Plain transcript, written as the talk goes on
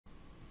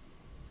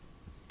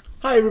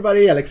Hi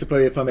everybody, Alex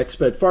Aploya from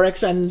Expert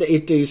Forex, and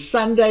it is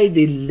Sunday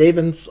the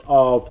 11th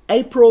of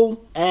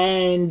April,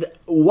 and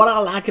what I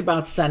like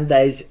about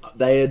Sundays,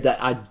 they are the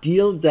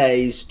ideal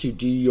days to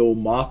do your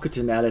market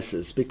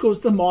analysis because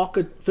the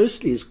market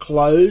firstly is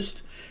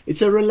closed.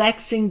 It's a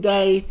relaxing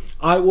day.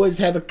 I always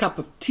have a cup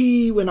of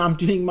tea when I'm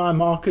doing my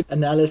market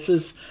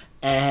analysis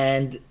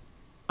and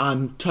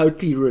I'm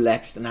totally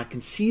relaxed and I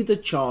can see the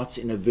charts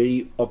in a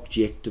very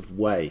objective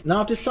way. Now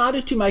I've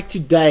decided to make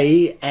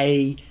today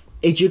a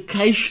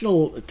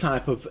educational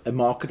type of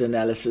market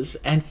analysis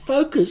and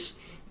focus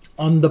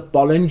on the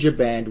Bolinger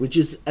Band, which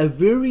is a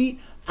very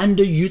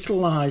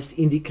underutilized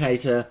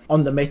indicator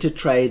on the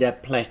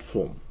MetaTrader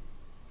platform.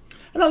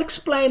 And I'll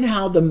explain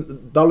how the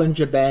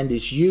Bolinger Band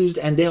is used,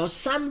 and there are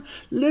some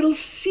little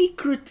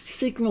secret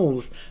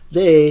signals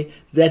there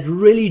that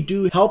really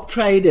do help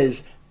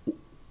traders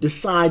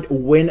decide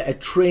when a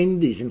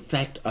trend is in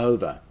fact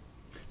over.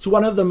 It's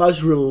one of the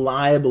most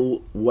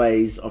reliable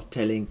ways of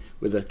telling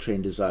whether a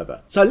trend is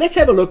over. So let's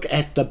have a look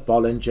at the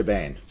Bolinger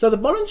Band. So the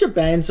Bolinger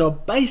Bands are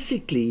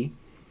basically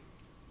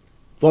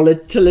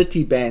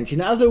volatility bands.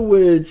 In other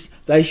words,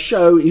 they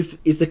show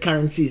if the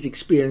currency is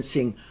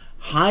experiencing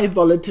high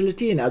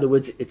volatility, in other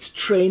words, it's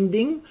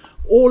trending,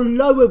 or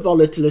lower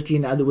volatility,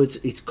 in other words,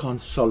 it's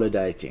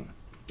consolidating.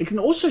 It can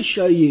also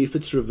show you if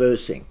it's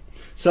reversing.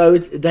 So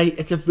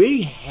it's a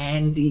very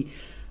handy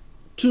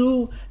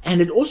tool,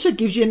 and it also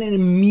gives you an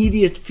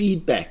immediate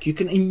feedback. You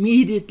can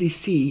immediately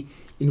see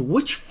in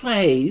which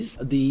phase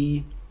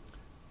the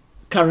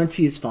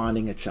currency is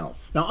finding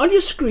itself. Now on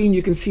your screen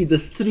you can see the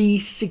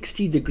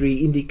 360-degree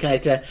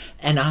indicator,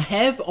 and I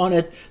have on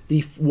it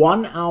the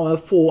 1 hour,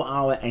 4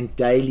 hour and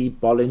daily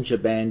Bolinger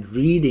Band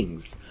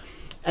readings,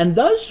 and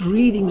those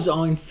readings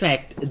are in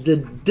fact the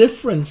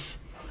difference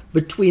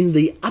between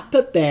the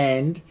upper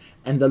band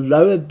and the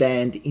lower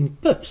band in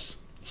pips.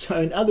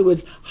 So in other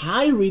words,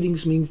 high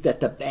readings means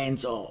that the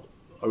bands are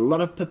a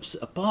lot of pips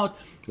apart.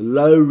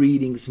 Low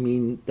readings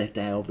mean that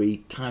they are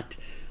very tight.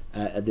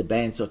 The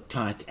bands are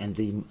tight and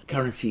the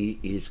currency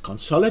is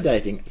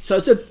consolidating. So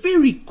it's a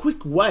very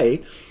quick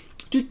way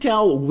to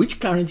tell which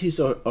currencies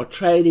are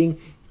trading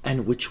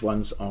and which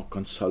ones are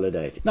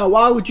consolidating. Now,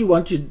 why would you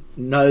want to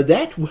know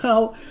that?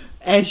 Well,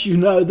 as you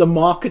know, the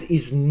market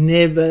is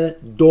never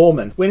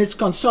dormant. When it's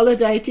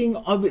consolidating,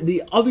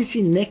 the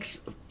obviously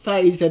next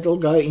phase that it'll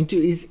go into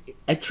is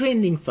a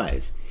trending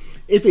phase.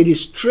 If it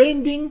is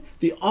trending,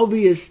 the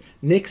obvious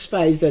next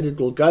phase that it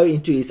will go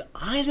into is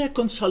either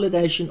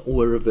consolidation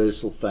or a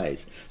reversal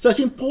phase. So it's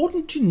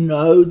important to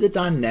know the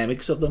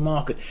dynamics of the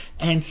market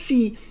and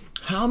see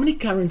how many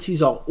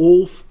currencies are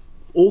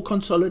all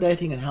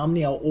consolidating and how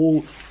many are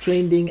all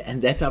trending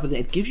and that type of thing.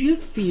 It gives you a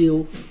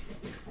feel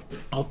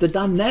of the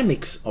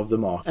dynamics of the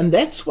market, and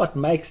that's what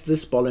makes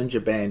this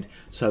Bolinger Band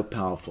so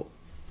powerful.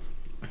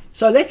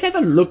 So let's have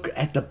a look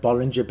at the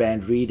Bolinger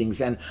Band readings,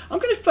 and I'm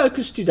going to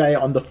focus today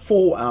on the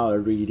 4 hour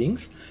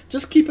readings.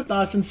 Just keep it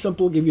nice and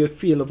simple, give you a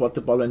feel of what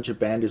the Bolinger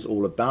Band is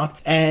all about.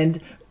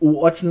 And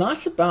what's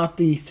nice about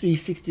the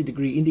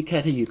 360-degree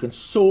indicator, you can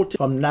sort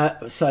from now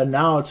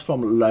it's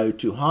from low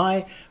to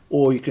high,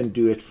 or you can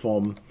do it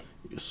from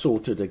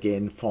sorted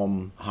again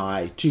from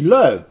high to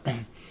low.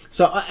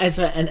 So as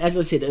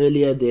I said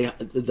earlier,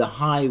 the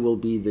high will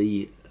be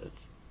the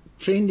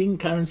trending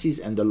currencies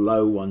and the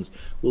low ones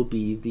will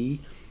be the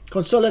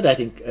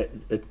consolidating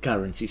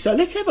currency. So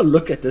let's have a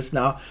look at this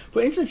now.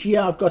 For instance, here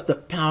I've got the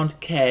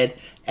pound CAD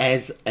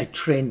as a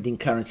trending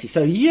currency.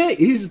 So here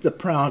is the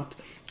pound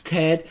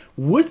CAD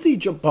with the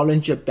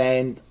Bolinger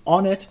Band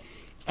on it,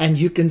 and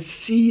you can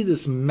see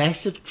this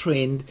massive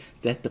trend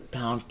that the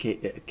pound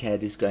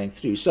CAD is going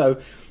through. So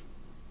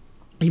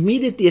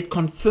immediately it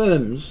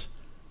confirms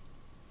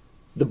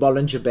the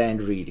Bolinger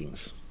Band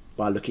readings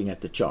by looking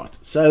at the chart.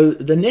 So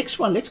the next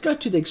one, let's go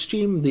to the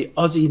extreme, the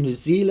Aussie New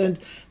Zealand.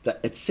 That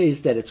it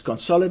says that it's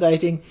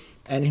consolidating,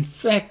 and in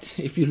fact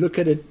if you look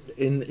at it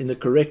in the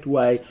correct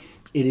way,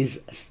 it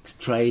is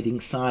trading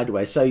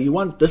sideways. So you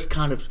want this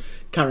kind of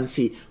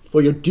currency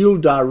for your dual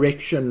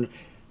direction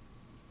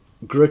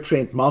grid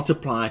trend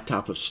multiplier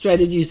type of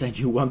strategies, and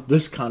you want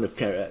this kind of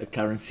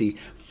currency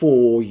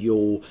for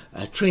your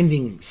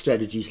trending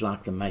strategies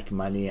like the make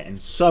money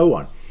and so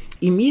on.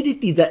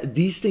 Immediately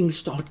these things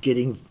start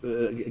getting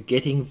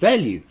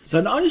value.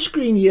 So on the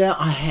screen here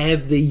I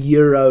have the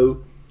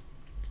Euro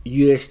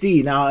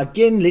USD. Now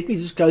again, let me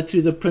just go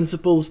through the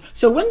principles.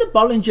 So when the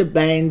Bolinger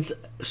Bands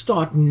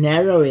start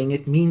narrowing,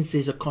 it means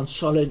there's a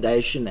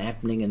consolidation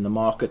happening in the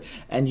market,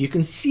 and you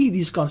can see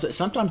these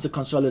sometimes the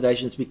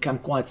consolidations become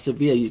quite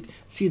severe. You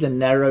see the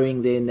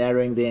narrowing there,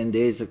 and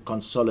there's a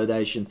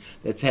consolidation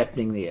that's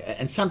happening there,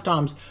 and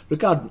sometimes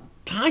look how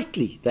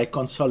tightly they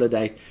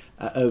consolidate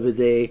over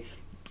there.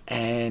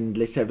 And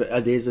let's have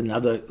there's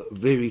another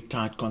very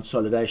tight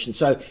consolidation.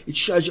 So it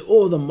shows you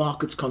all the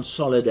markets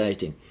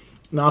consolidating.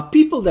 Now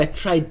people that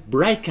trade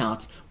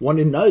breakouts want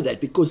to know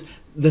that, because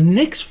the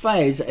next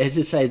phase, as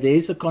I say,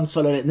 there's the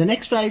consolidation. The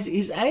next phase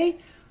is a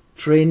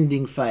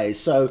trending phase.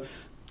 So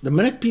the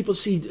minute people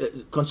see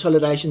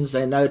consolidations,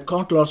 they know it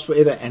can't last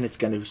forever and it's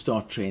going to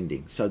start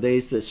trending. So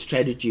there's the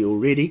strategy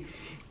already.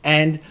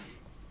 And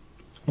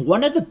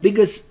one of the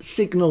biggest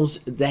signals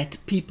that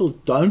people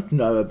don't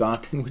know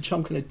about, and which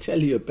I'm going to tell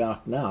you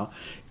about now,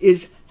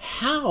 is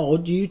how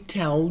do you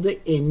tell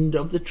the end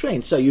of the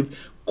trend? So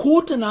you've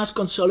caught a nice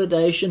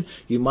consolidation,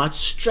 you might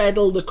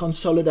straddle the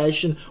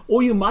consolidation,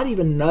 or you might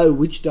even know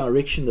which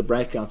direction the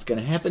breakout's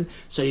going to happen.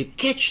 So you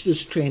catch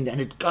this trend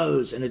and it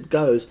goes,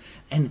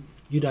 and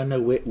you don't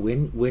know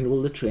when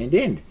will the trend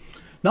end.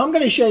 Now I'm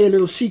going to show you a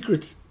little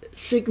secret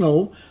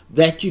signal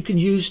that you can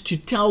use to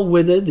tell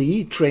whether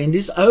the trend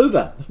is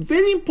over.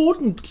 Very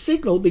important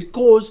signal,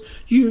 because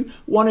you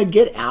want to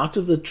get out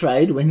of the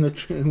trade when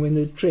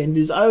the trend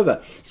is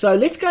over. So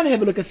let's go and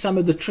have a look at some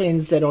of the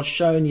trends that are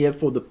shown here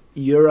for the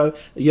euro.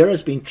 The euro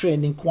has been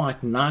trending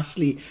quite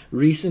nicely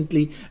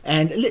recently,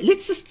 and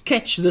let's just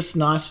catch this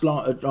nice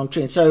long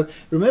trend. So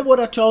remember what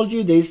I told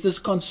you, there's this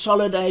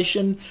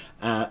consolidation,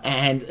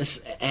 and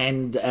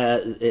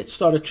it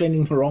started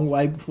trending the wrong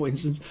way, for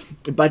instance,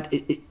 but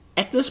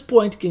at this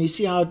point, can you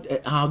see how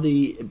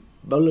the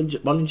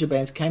Bolinger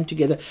Bands came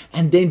together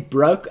and then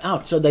broke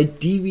out? So they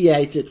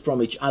deviated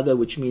from each other,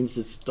 which means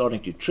it's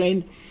starting to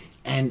trend.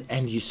 And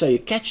so you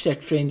catch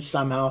that trend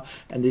somehow,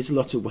 and there's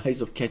lots of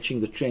ways of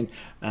catching the trend.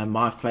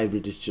 My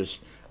favorite is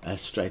just a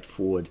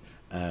straightforward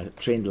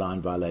trend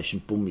line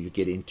violation. Boom, you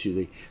get into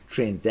the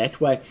trend that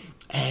way.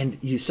 And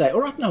you say,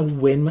 all right, now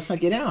when must I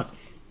get out?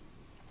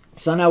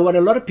 So now what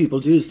a lot of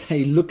people do is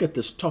they look at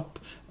this top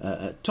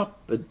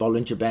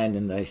Bolinger Band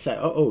and they say,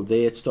 oh,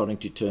 there it's starting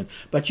to turn.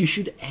 But you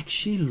should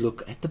actually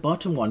look at the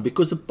bottom one,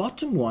 because the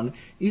bottom one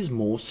is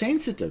more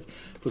sensitive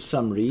for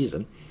some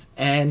reason.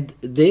 And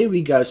there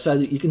we go. So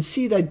that you can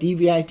see they're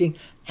deviating,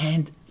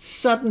 and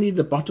suddenly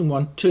the bottom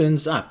one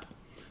turns up.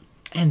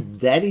 And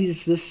that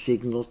is the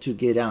signal to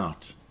get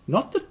out.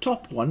 Not the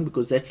top one,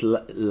 because that's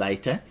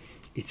later.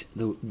 It's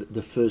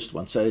the first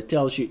one. So it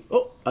tells you,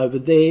 oh, over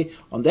there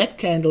on that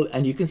candle,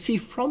 and you can see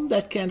from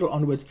that candle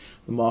onwards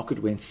the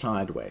market went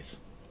sideways.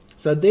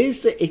 So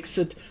there's the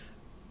exit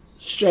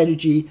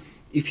strategy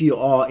if you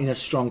are in a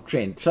strong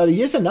trend. So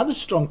here's another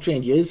strong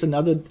trend. Here's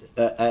another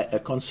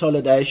a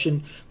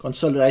consolidation.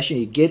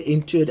 You get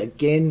into it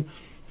again.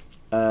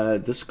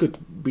 This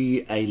could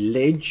be a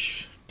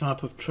ledge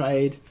type of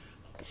trade,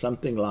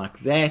 something like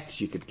that.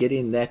 You could get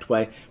in that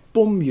way.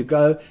 Boom, you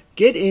go,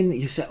 get in,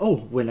 you say, oh,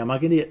 when am I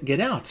going to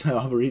get out? So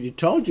I've already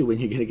told you when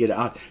you're going to get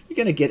out. You're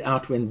going to get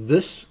out when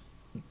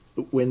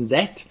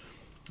that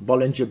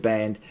Bolinger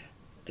Band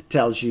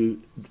tells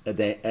you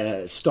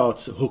that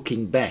starts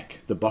hooking back,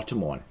 the bottom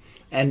one.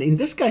 And in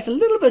this case, a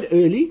little bit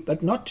early,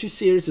 but not too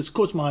serious. It's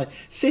because my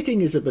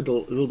setting is a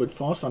little bit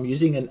fast. I'm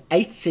using an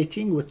 8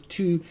 setting with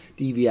 2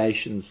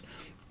 deviations.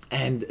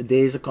 And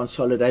there's a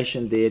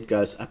consolidation there. It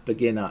goes up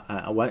again.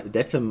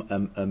 That's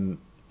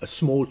a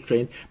small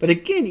trend, but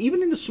again,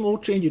 even in the small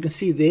trend, you can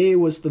see there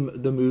was the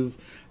move,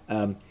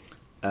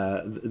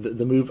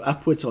 the move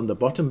upwards on the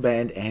bottom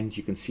band, and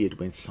you can see it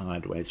went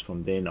sideways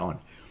from then on.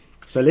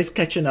 So let's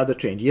catch another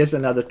trend. Here's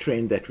another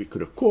trend that we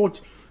could have caught,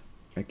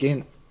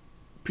 again,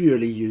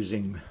 purely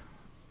using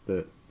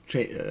the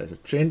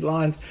trend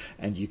lines,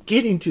 and you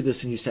get into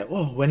this and you say,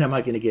 oh, when am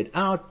I going to get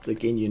out?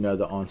 Again, you know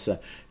the answer.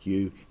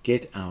 You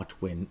get out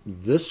when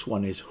this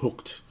one is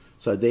hooked.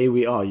 So there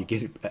we are. You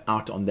get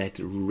out on that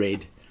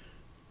red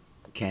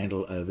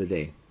candle over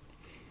there.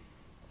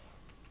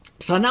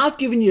 So now I've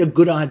given you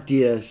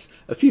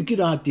a few good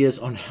ideas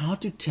on how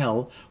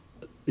to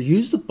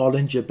use the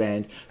Bolinger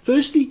Band.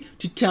 Firstly,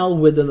 to tell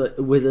whether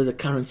the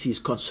currency is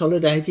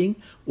consolidating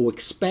or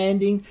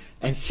expanding,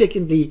 and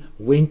secondly,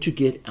 when to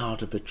get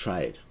out of a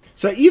trade.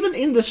 So even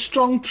in the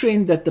strong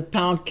trend that the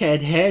pound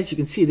CAD has, you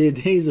can see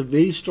there's a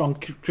very strong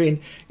trend.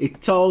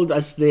 It told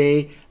us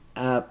there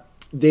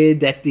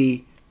that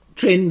the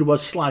trend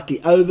was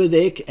slightly over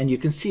there, and you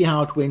can see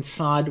how it went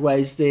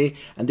sideways there,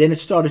 and then it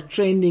started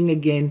trending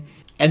again,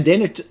 and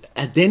then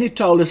it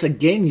told us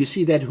again, you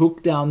see that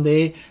hook down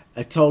there,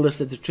 it told us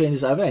that the trend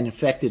is over, and in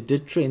fact it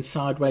did trend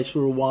sideways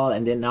for a while,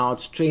 and then now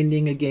it's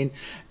trending again,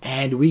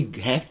 and we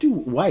have to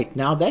wait.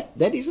 Now that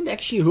isn't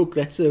actually a hook,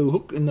 that's a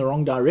hook in the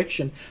wrong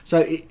direction.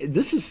 So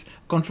this is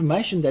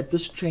confirmation that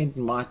this trend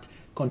might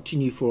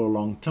continue for a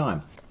long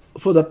time.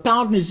 For the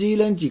pound New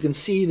Zealand, you can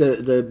see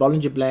the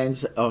Bolinger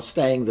Bands are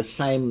staying the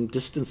same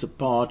distance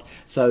apart,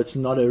 so it's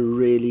not a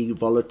really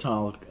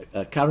volatile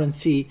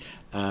currency.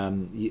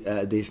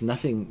 There's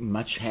nothing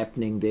much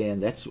happening there,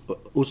 and that's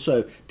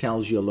also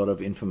tells you a lot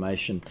of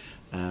information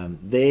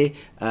there.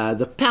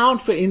 The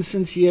pound, for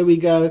instance, here we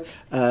go.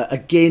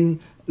 Again,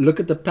 look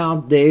at the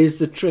pound. There's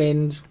the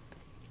trend.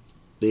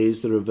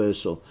 There's the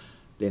reversal.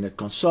 Then it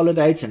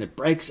consolidates and it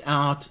breaks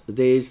out.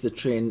 There's the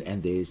trend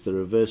and there's the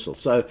reversal.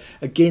 So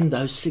again,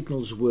 those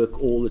signals work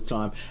all the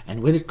time.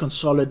 And when it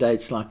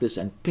consolidates like this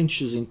and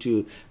pinches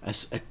into a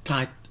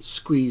tight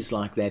squeeze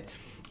like that,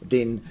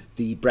 then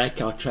the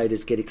breakout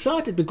traders get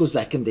excited because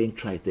they can then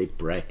trade their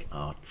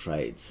breakout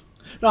trades.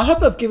 Now, I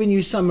hope I've given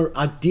you some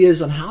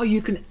ideas on how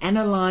you can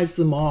analyze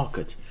the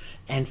market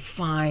and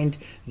find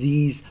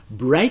these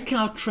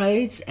breakout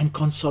trades and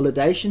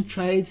consolidation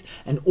trades,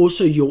 and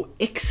also your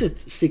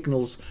exit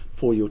signals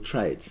for your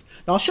trades.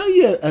 Now I'll show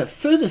you a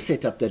further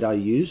setup that I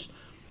use.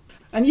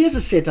 And here's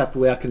a setup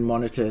where I can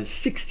monitor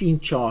 16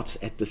 charts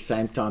at the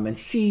same time and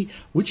see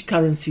which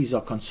currencies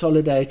are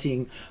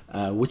consolidating,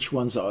 which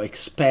ones are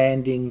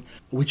expanding,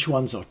 which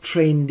ones are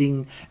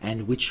trending,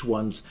 and which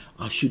ones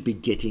I should be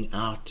getting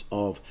out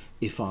of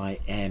if I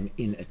am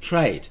in a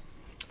trade.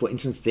 For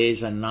instance,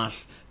 there's a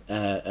nice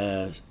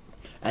trend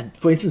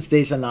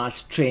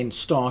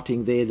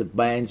starting there. The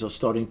bands are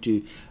starting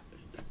to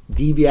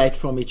deviate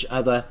from each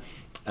other.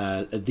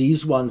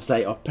 These ones,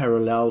 they are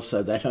parallel,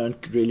 so they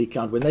don't really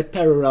count. When they're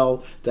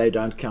parallel, they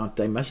don't count.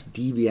 They must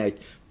deviate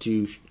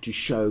to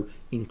show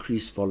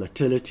increased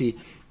volatility.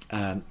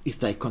 If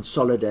they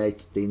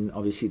consolidate, then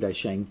obviously they're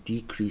showing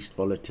decreased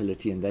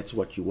volatility, and that's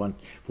what you want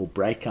for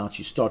breakouts.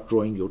 You start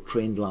drawing your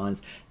trend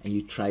lines and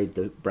you trade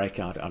the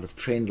breakout out of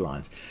trend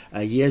lines.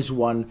 Here's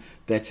one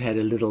that's had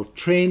a little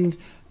trend,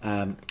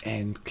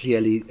 and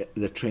clearly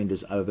the trend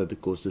is over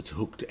because it's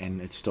hooked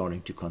and it's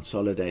starting to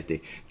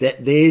consolidate there.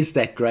 There's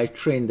that great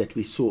trend that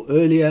we saw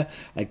earlier.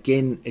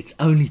 Again, it's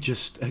only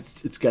just,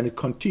 it's going to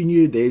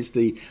continue. There's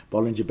the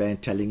Bolinger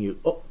Band telling you,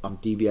 oh, I'm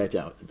deviating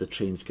out. The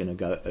trend's going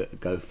to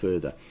go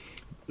further.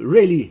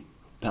 Really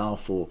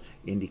powerful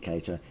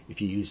indicator if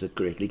you use it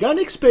correctly. Go and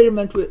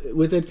experiment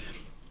with it.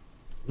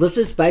 This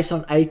is based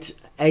on 8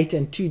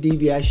 and 2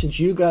 deviations.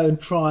 You go and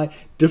try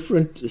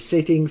different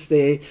settings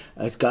there.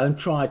 Go and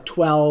try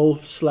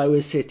 12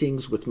 slower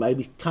settings with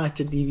maybe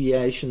tighter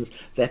deviations,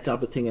 that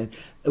type of thing. And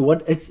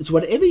it's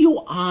whatever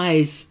your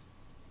eyes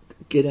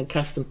get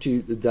accustomed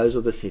to, those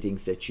are the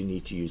settings that you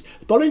need to use.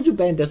 The Bolinger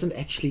Band doesn't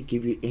actually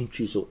give you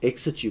entries or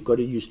exits. You've got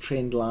to use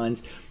trend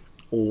lines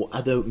or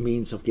other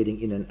means of getting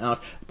in and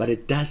out, but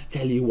it does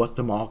tell you what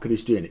the market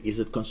is doing. Is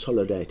it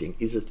consolidating?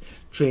 Is it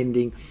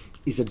trending?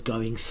 Is it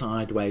going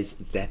sideways?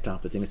 That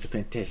type of thing. It's a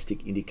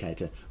fantastic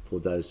indicator for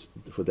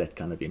that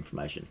kind of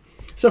information.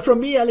 So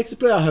from me, Alex,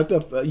 I hope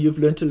you've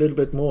learned a little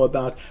bit more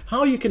about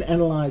how you can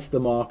analyze the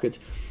market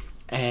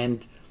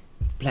and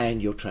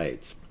plan your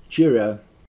trades. Cheerio.